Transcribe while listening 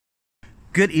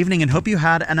Good evening and hope you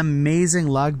had an amazing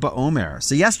Lag BaOmer.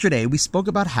 So yesterday we spoke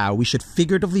about how we should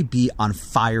figuratively be on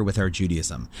fire with our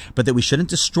Judaism, but that we shouldn't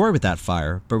destroy with that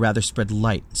fire, but rather spread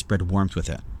light, spread warmth with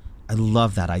it. I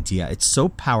love that idea. It's so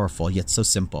powerful yet so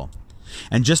simple.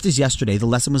 And just as yesterday the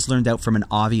lesson was learned out from an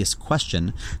obvious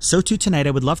question, so too tonight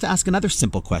I would love to ask another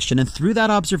simple question and through that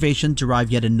observation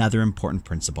derive yet another important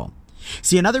principle.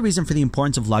 See, another reason for the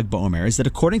importance of Lag BaOmer is that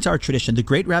according to our tradition, the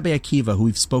great Rabbi Akiva, who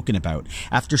we've spoken about,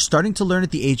 after starting to learn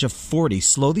at the age of 40,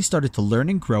 slowly started to learn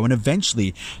and grow and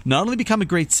eventually not only become a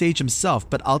great sage himself,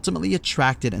 but ultimately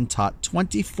attracted and taught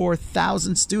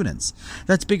 24,000 students.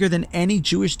 That's bigger than any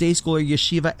Jewish day school or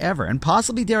yeshiva ever, and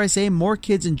possibly, dare I say, more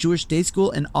kids in Jewish day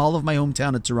school in all of my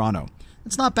hometown of Toronto.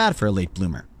 That's not bad for a late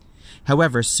bloomer.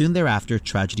 However, soon thereafter,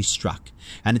 tragedy struck,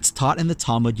 and it's taught in the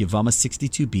Talmud Yevama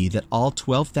 62b that all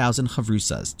 12,000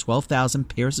 chavrusas, 12,000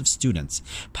 pairs of students,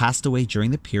 passed away during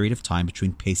the period of time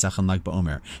between Pesach and Lag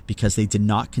BaOmer because they did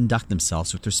not conduct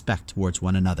themselves with respect towards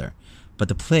one another. But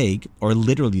the plague, or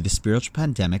literally the spiritual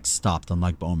pandemic, stopped on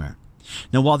Lag BaOmer.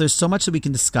 Now, while there's so much that we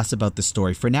can discuss about this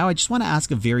story, for now I just want to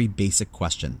ask a very basic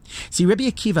question. See, Rabbi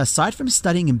Akiva, aside from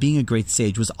studying and being a great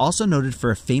sage, was also noted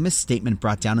for a famous statement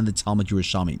brought down in the Talmud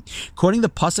Yerushalmi. Quoting the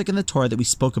pasuk in the Torah that we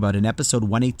spoke about in episode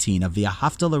 118 of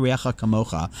V'ahavta l'reacha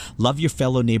kamocha, love your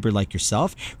fellow neighbor like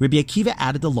yourself, Rabbi Akiva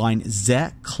added the line,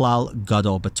 Ze klal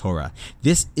gadol b'Torah.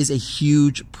 This is a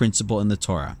huge principle in the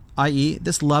Torah, i.e.,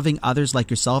 this loving others like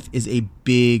yourself is a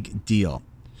big deal.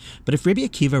 But if Rabbi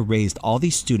Akiva raised all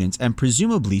these students and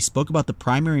presumably spoke about the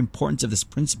primary importance of this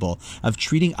principle of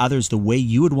treating others the way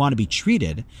you would want to be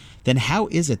treated, then how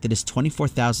is it that his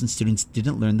 24,000 students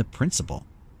didn't learn the principle?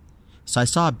 So I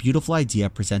saw a beautiful idea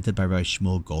presented by Rabbi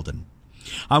Shmuel Golden.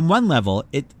 On one level,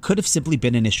 it could have simply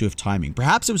been an issue of timing.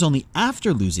 Perhaps it was only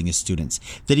after losing his students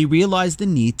that he realized the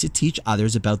need to teach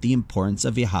others about the importance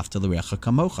of V'ahavta l'reacha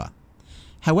kamocha.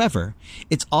 However,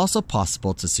 it's also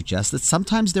possible to suggest that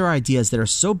sometimes there are ideas that are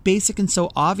so basic and so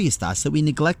obvious to us that we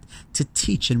neglect to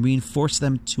teach and reinforce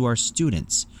them to our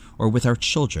students, or with our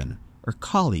children, or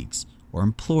colleagues, or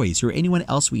employees, or anyone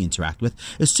else we interact with,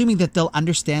 assuming that they'll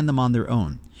understand them on their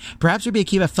own. Perhaps Rabbi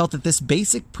Akiva felt that this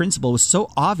basic principle was so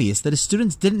obvious that his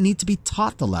students didn't need to be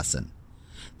taught the lesson.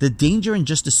 The danger in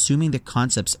just assuming that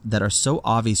concepts that are so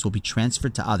obvious will be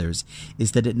transferred to others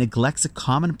is that it neglects a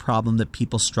common problem that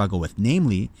people struggle with,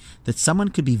 namely, that someone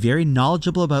could be very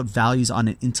knowledgeable about values on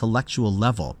an intellectual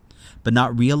level, but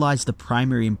not realize the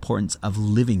primary importance of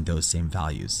living those same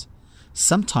values.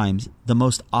 Sometimes the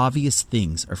most obvious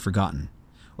things are forgotten,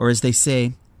 or as they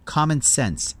say, common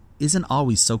sense isn't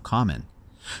always so common.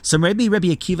 Some Rabbi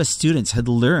Akiva students had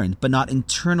learned but not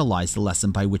internalized the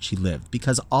lesson by which he lived,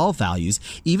 because all values,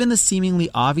 even the seemingly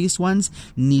obvious ones,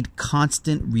 need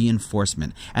constant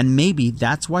reinforcement. And maybe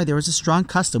that's why there is a strong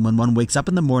custom when one wakes up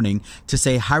in the morning to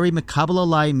say, Hari mekabel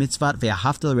alai mitzvat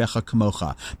ve'ahavta l'reacha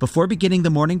kamocha. Before beginning the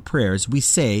morning prayers, we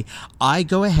say, I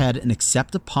go ahead and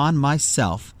accept upon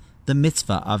myself the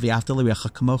mitzvah of ve'ahavta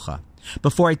l'reacha kamocha.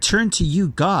 Before I turn to you,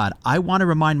 God, I want to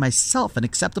remind myself and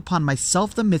accept upon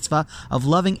myself the mitzvah of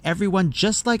loving everyone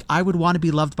just like I would want to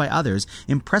be loved by others,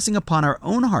 impressing upon our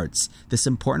own hearts this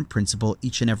important principle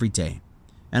each and every day.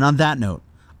 And on that note,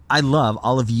 I love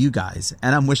all of you guys,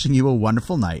 and I'm wishing you a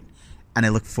wonderful night, and I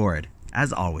look forward,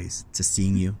 as always, to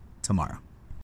seeing you tomorrow.